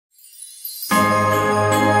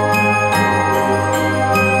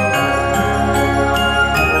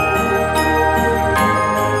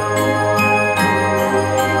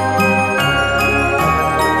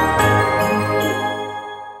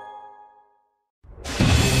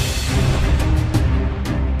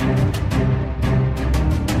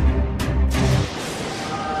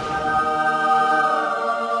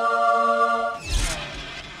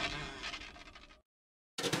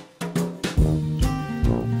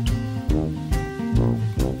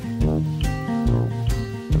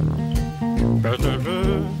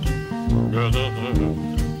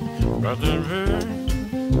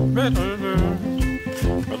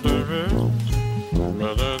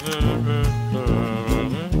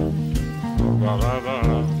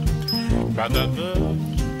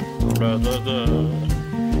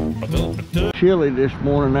Chilly this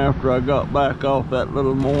morning after I got back off that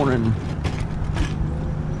little morning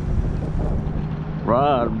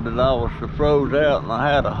ride, but I was so froze out, and I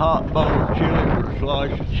had a hot bowl of chili with a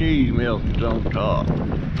slice of cheese melted on top.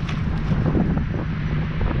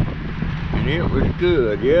 And it was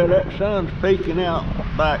good. Yeah, that sun's peeking out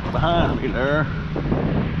back behind me there.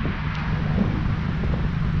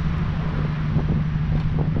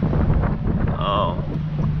 Oh.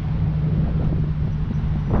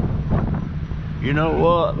 You know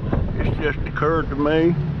what? It's just occurred to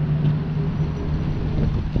me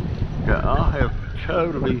that I have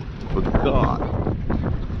totally forgot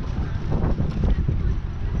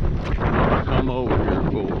what I come over here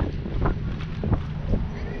for.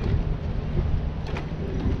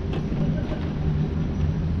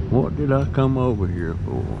 What did I come over here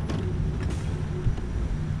for?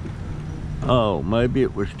 Oh, maybe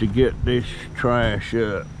it was to get this trash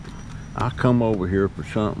up. I come over here for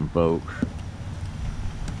something, folks.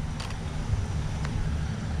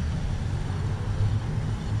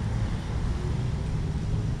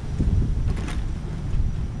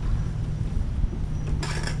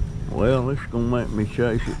 Well, it's gonna make me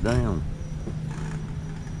chase it down.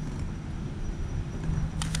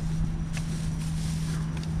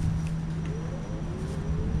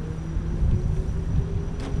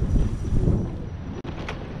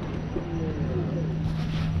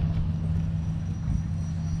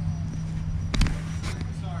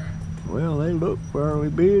 Well, they look fairly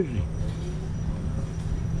busy.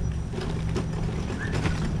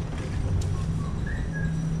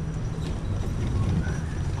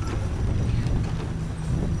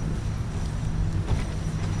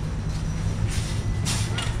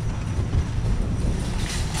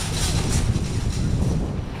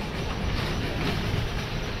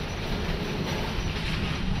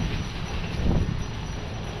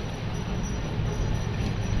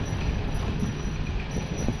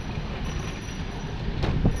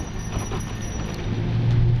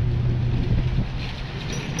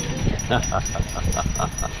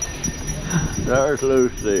 There's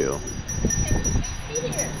Lucille.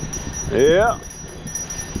 Yeah.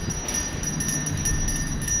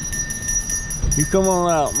 You come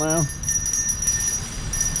on out, ma'am.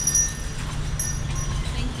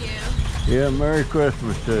 Thank you. Yeah, Merry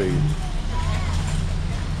Christmas to you.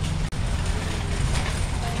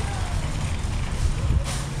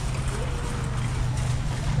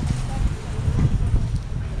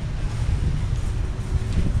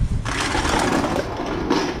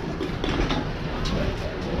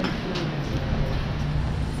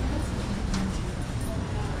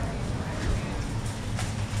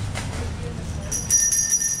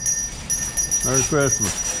 Merry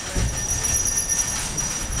Christmas.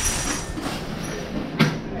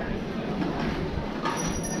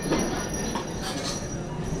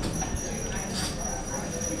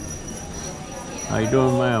 How you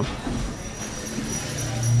doing, ma'am?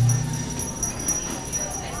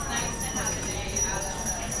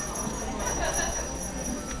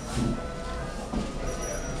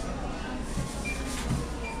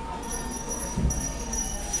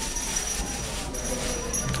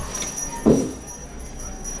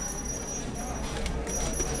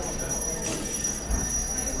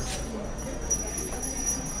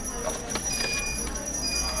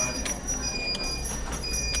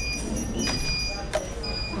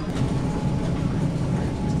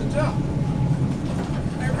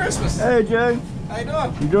 Christmas. Hey, Jay. How you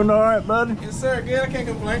doing? You doing all right, buddy? Yes, sir. Good. I can't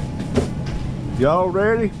complain. Y'all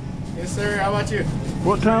ready? Yes, sir. How about you?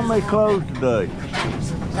 What time they close today?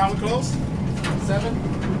 Time we close? 7?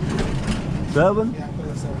 7? Yeah, close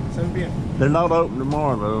at 7. 7 p.m. They're not open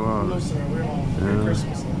tomorrow, though, are No, they? sir. We're on Merry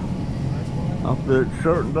Christmas. Up there,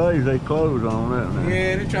 certain days they close on that now.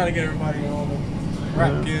 Yeah, they try to get everybody on to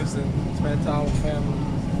wrap gifts and spend time with family.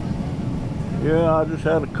 Yeah, I just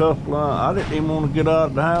had a couple I didn't even want to get out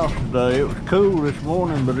of the house today. It was cool this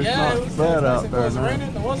morning, but it's not it was bad nice. out there now.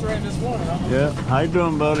 It was raining this morning. Yeah, how you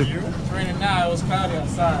doing, buddy? It's raining now. It was cloudy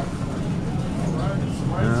outside.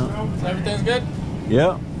 Yeah. So everything's good?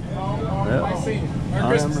 Yeah. Nice seeing you. Merry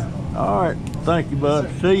Christmas. All right, thank you, bud.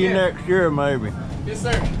 Yes, See you yeah. next year, maybe. Yes,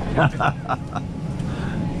 sir.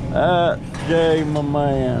 That's Jay, my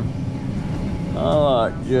man. I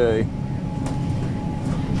like Jay.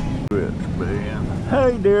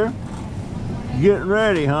 Hey, dear. Getting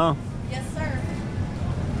ready, huh? Yes, sir.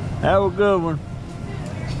 Have a good one.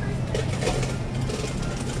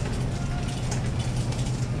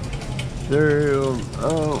 cereal.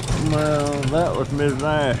 Oh, well, that was Miss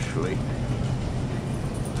Ashley.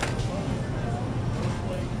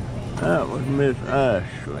 That was Miss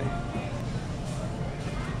Ashley.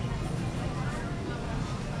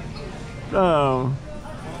 So,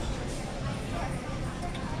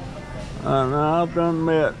 and I've done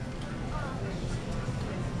met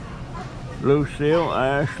Lucille,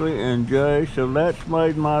 Ashley, and Jay, so that's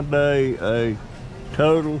made my day a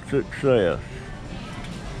total success.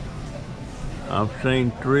 I've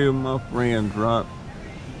seen 3 of my friends, right?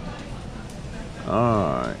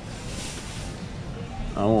 Alright.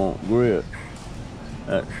 I want grits.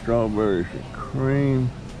 That's strawberries and cream.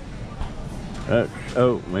 That's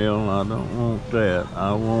oatmeal. I don't want that.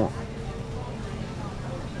 I want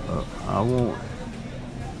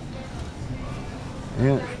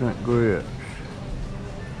instant grits.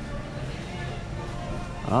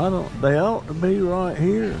 They ought to be right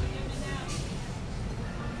here.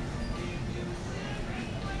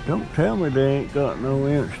 Don't tell me they ain't got no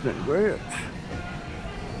instant grits.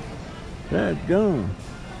 That's gone.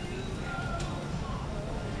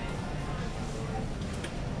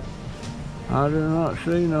 I do not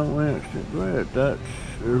see no instant grits.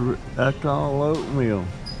 That's all oatmeal.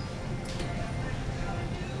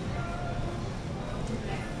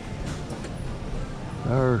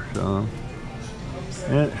 There's some.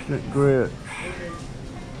 Instant grits.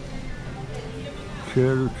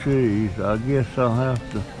 Cheddar cheese. I guess I'll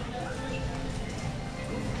have to.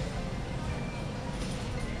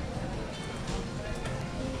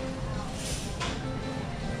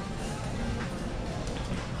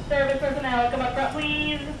 Service personnel, come up front,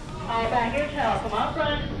 please. All baggage, come up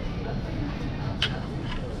front.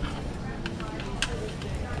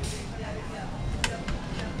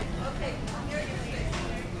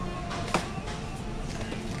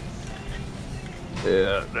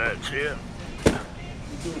 Yeah, that's it.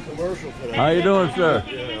 Doing a commercial for that. How you doing, sir?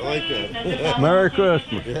 Yeah, I like that. Merry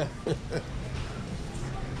Christmas. Yeah.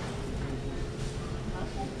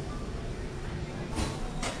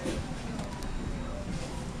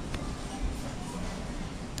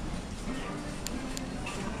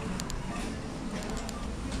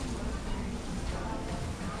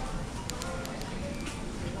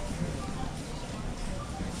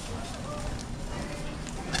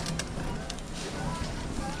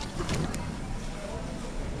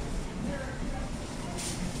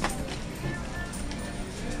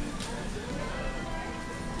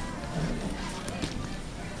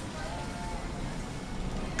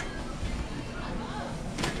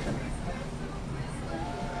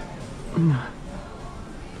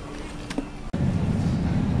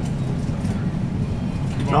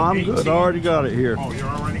 No, I'm good. I already got it here. Oh, you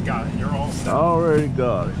already got it. You're all set. Already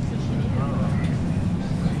got it.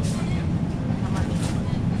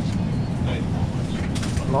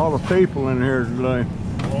 A lot of people in here today.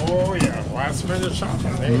 Oh, yeah. Last minute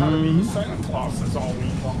shopping. They had to be Santa Clauses all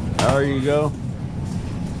week long. There you go.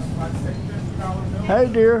 Hey,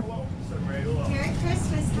 dear. Merry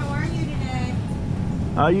Christmas. How are you today?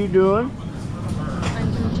 How you doing?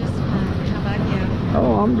 I'm doing just fine. How about you?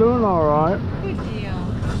 Oh, I'm doing all right. Good deal.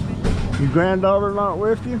 Your granddaughter not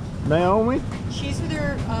with you? Naomi? She's with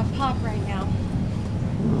her pop right now.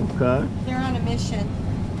 Okay. They're on a mission,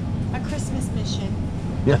 a Christmas mission.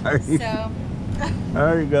 Yeah. So,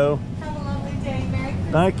 There you go. have a lovely day. Merry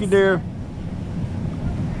Christmas. Thank you, dear.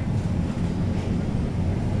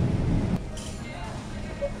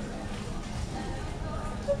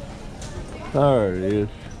 There it is.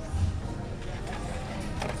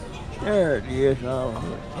 There it is. All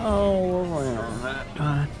around that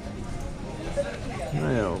time.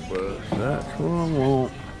 Nail brush. That's what I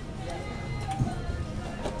want.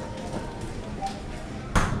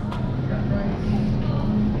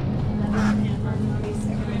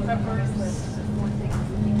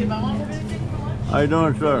 How you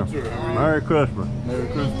doing, sir? Merry Christmas. Merry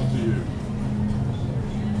Christmas to you.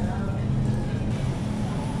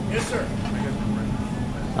 Yes, sir.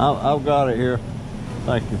 I've got it here.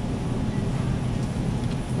 Thank you.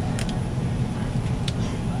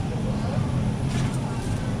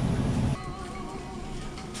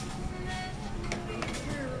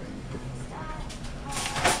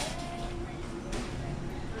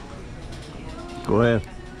 Go ahead.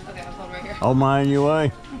 Okay, I'll hold right here. I'll mind your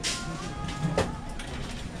way.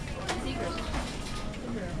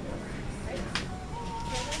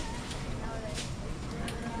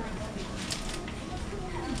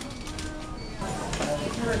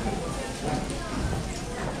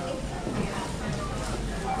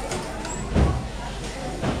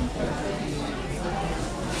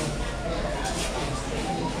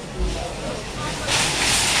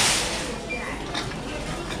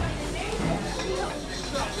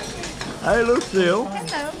 Hey, Lucille.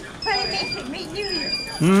 Hello. Funny meeting you here.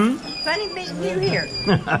 Hmm? Funny meeting you here.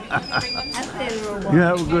 I said a little You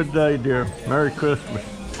have a good day, dear. Merry Christmas.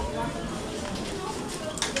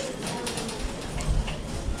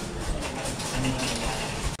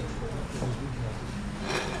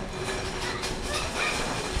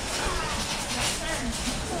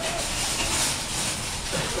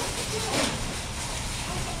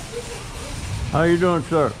 How you doing,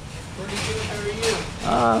 sir? Pretty good,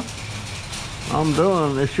 how are you? I'm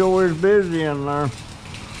doing. It sure is busy in there.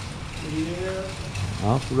 Yeah.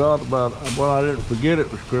 I forgot about it. Well, I didn't forget it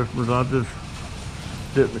was Christmas. I just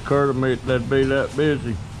didn't occur to me that'd be that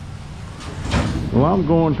busy. Well, I'm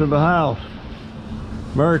going to the house.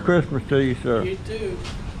 Merry Christmas to you, sir. You too.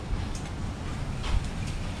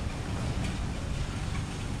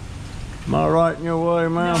 Am I right in your way,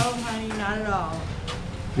 ma'am? No, honey, not at all.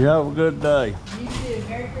 You have a good day. You too.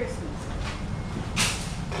 Merry Christmas.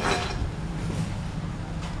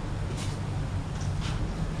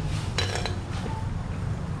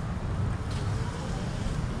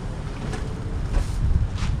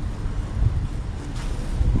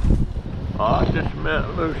 Oh, I just met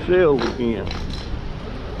Lucille again.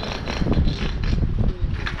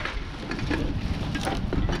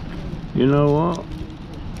 You know what?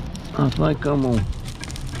 I think I'm gonna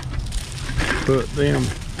put them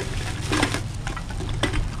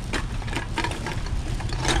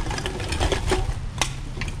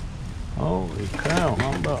holy cow,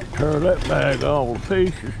 I'm about to tear that bag all to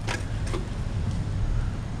pieces.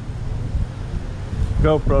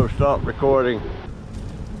 GoPro, stop recording.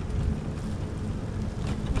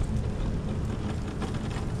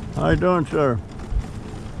 How you doing, sir?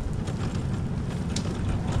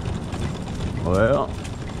 Well,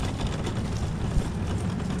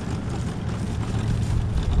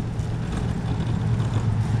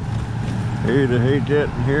 either he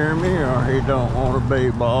didn't hear me or he don't want to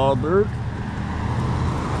be bothered.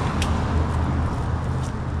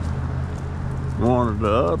 One or the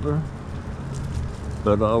other.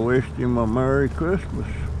 But I wished him a Merry Christmas.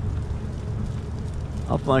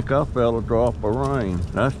 I think I felt a drop of rain.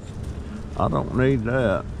 I don't need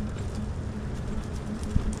that.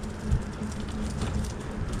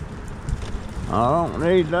 I don't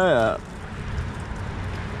need that.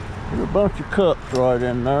 There's a bunch of cups right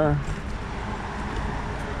in there.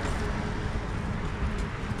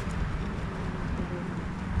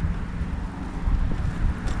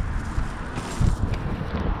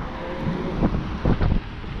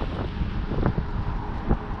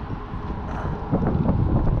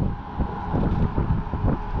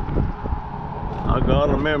 I got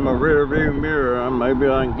them in my rear view mirror. Maybe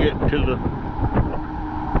I can get to the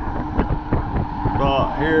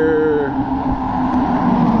spot here.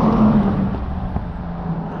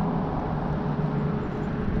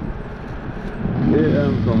 Yeah,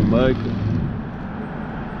 I'm gonna make it.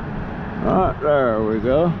 Right, there we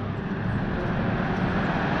go.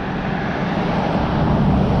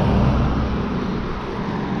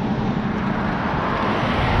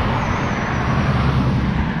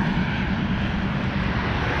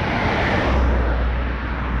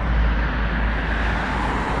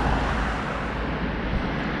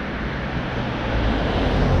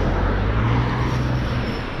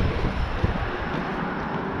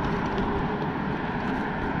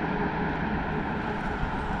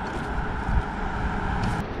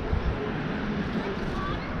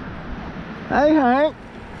 Hey, Hank.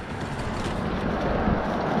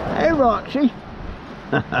 Hey, Roxy.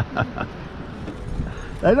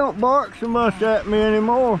 They don't bark so much at me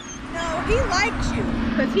anymore. No, he likes you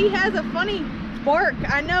because he has a funny bark.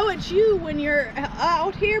 I know it's you when you're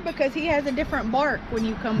out here because he has a different bark when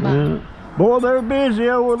you come by. Yeah. Boy, they're busy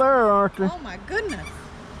over there, aren't they? Oh my goodness.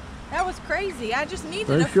 That was crazy. I just needed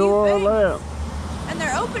They a few sure are things. that. And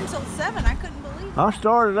they're open till 7. I couldn't believe it. I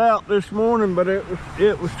started out this morning, but it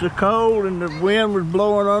was so cold and the wind was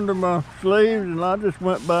blowing under my sleeves, and I just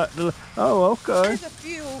went back to. Oh, okay. There's a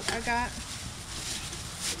few I got.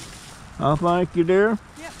 Oh, thank you, dear.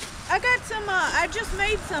 Yep. I got some, I just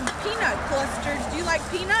made some peanut clusters. Do you like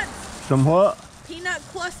peanuts? Some what? Peanut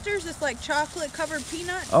clusters. It's like chocolate covered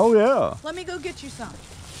peanuts. Oh, yeah. Let me go get you some.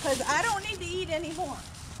 Because I don't need to eat any more.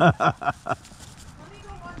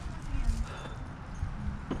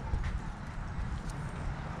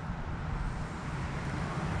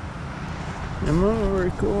 Am I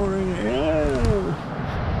recording?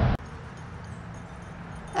 Yeah.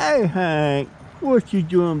 Hey, Hank. What you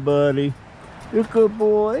doing, buddy? You a good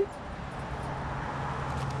boy?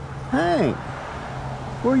 Hank,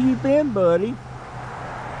 where you been, buddy?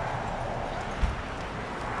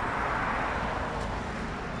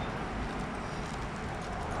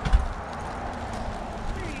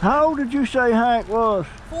 How old did you say Hank was?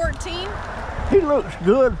 14. He looks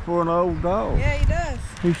good for an old dog. Yeah, he does.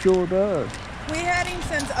 He sure does. We had him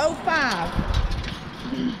since 05.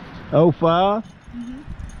 05?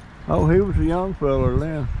 Oh, he was a young fella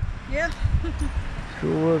then. Yeah.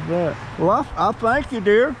 Sure was that. Well, I thank you,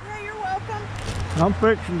 dear. Yeah, you're welcome. I'm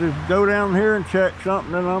fixing to go down here and check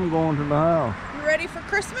something, then I'm going to the house. You ready for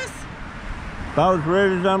Christmas? About as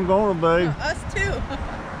ready as I'm going to be. Us too.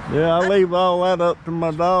 Yeah, I leave all that up to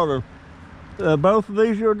my daughter. Both of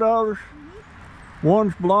these your daughters?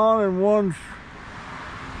 One's blonde and one's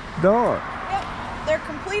dark. Yep. They're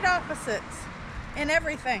complete opposites in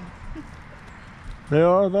everything. They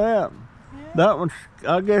are that. Yeah. That one's,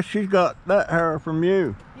 I guess she's got that hair from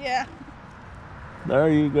you. Yeah. There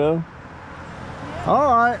you go.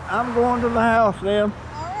 All right, I'm going to the house then.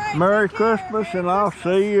 All right. Merry take care. Christmas, Merry and I'll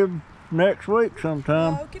Christmas. see you next week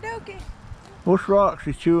sometime. Okie dokie. What's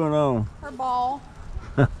Roxy chewing on? Her ball.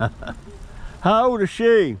 How old is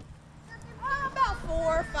she? About 4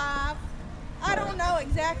 or 5. I don't know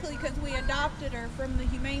exactly because we adopted her from the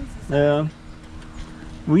Humane Society. Yeah.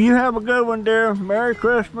 Well, you have a good one, dear. Merry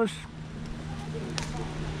Christmas.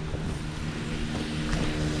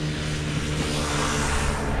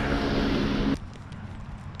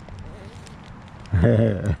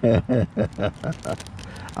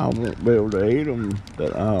 I won't be able to eat them,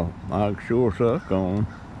 but I'll sure suck on 'em.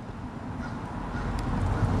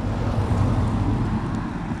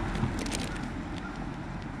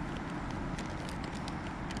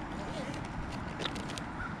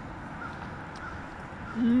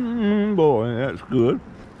 Boy, that's good.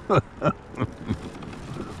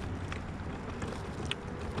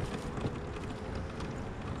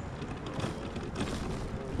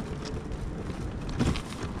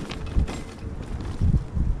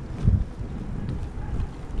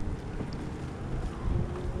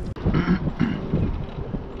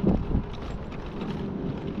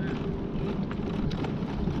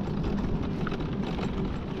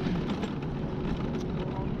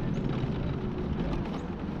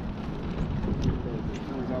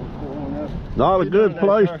 Not a good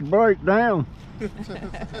place to break down. He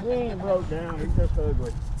ain't broke down, he's just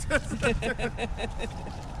ugly.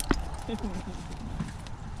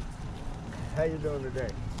 How you doing today?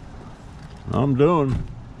 I'm doing.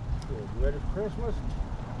 Good. You ready for Christmas?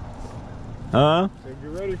 Huh? Said you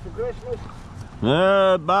ready for Christmas?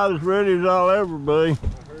 Yeah, about as ready as I'll ever be. I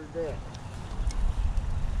heard that.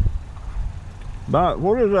 About,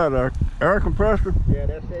 what is that, air compressor? Yeah,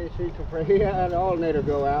 that's the AC compressor. He had an alternator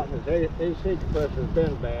go out, and his AC compressor's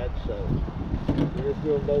been bad, so we just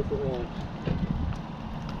do them both at once.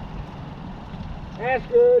 That's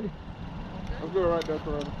good. I'm good right there,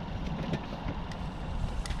 brother.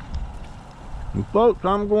 And folks,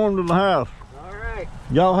 I'm going to the house. All right.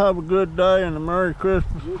 Y'all have a good day and a Merry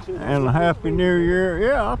Christmas You too. and a Happy New Year.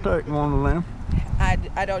 Yeah, I'll take one of them.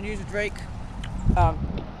 I don't use a drink.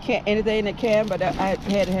 Anything that can, but I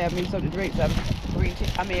had to have me something to drink. So green tea.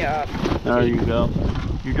 There you go.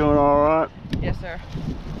 You doing all right? Yes, sir.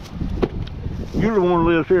 You're the one who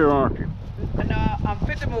lives here, aren't you? No, I'm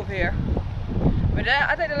fit to move here. But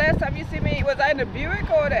I think the last time you see me, was I in the Buick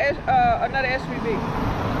or the another SUV?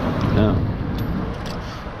 Yeah.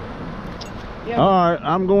 Yeah. All right,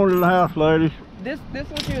 I'm going to the house, ladies. This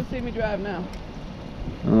what you'll see me drive now.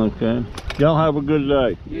 Okay. Y'all have a good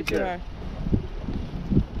day. You too. Right.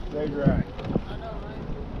 Stay dry.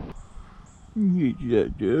 You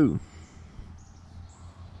just do.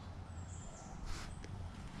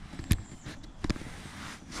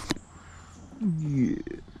 Yeah.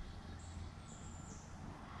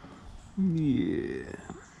 Yeah.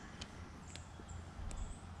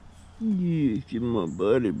 Yes, you're my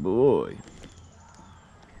buddy boy.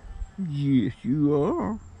 Yes, you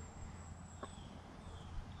are.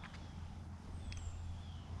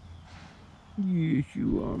 Yes,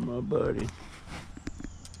 you are my buddy.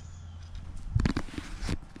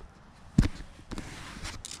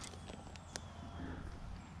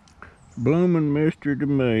 Blooming mystery to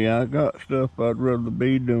me. I got stuff I'd rather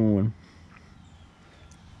be doing.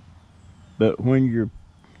 But when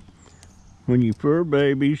you fur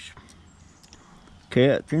babies,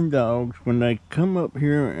 cats and dogs, when they come up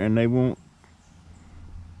here and they want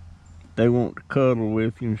to cuddle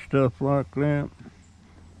with you and stuff like that,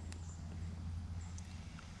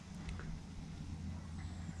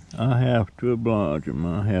 I have to oblige them.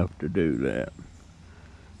 I have to do that.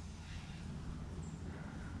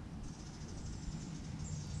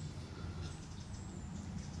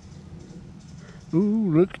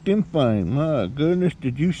 Ooh, look at them things. My goodness,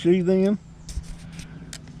 did you see them?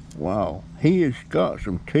 Wow, he has got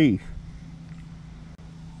some teeth.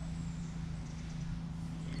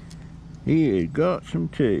 He has got some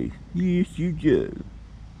teeth. Yes, you do.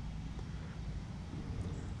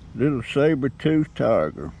 Little saber-toothed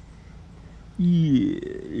tiger. Yeah,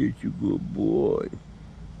 it's a good boy.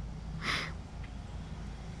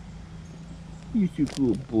 It's a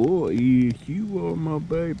good boy. Yes, you are, my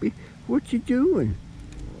baby. What you doing?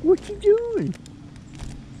 What you doing?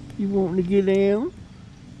 You wanting to get down?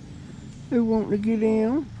 You wanting to get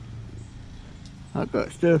down? I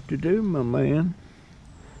got stuff to do, my man.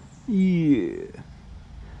 Yeah,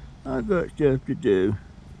 I got stuff to do.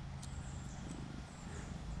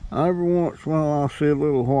 Every once in a while I see a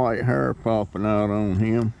little white hair popping out on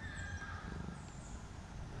him.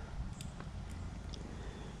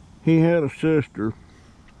 He had a sister.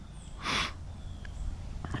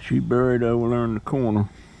 She buried over there in the corner.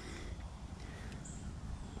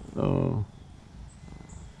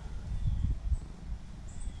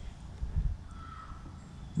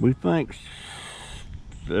 We think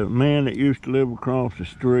the man that used to live across the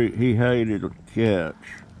street, he hated cats.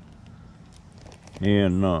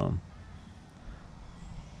 And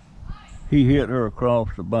he hit her across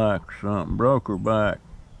the back or something, broke her back.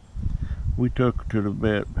 We took her to the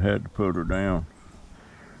vet, but had to put her down.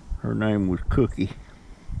 Her name was Cookie.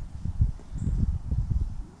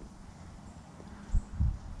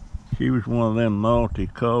 She was one of them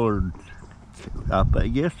multicolored, I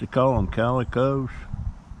guess they call them calicos.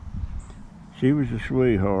 She was a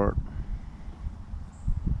sweetheart.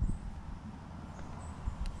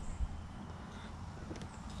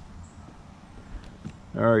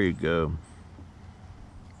 There you go.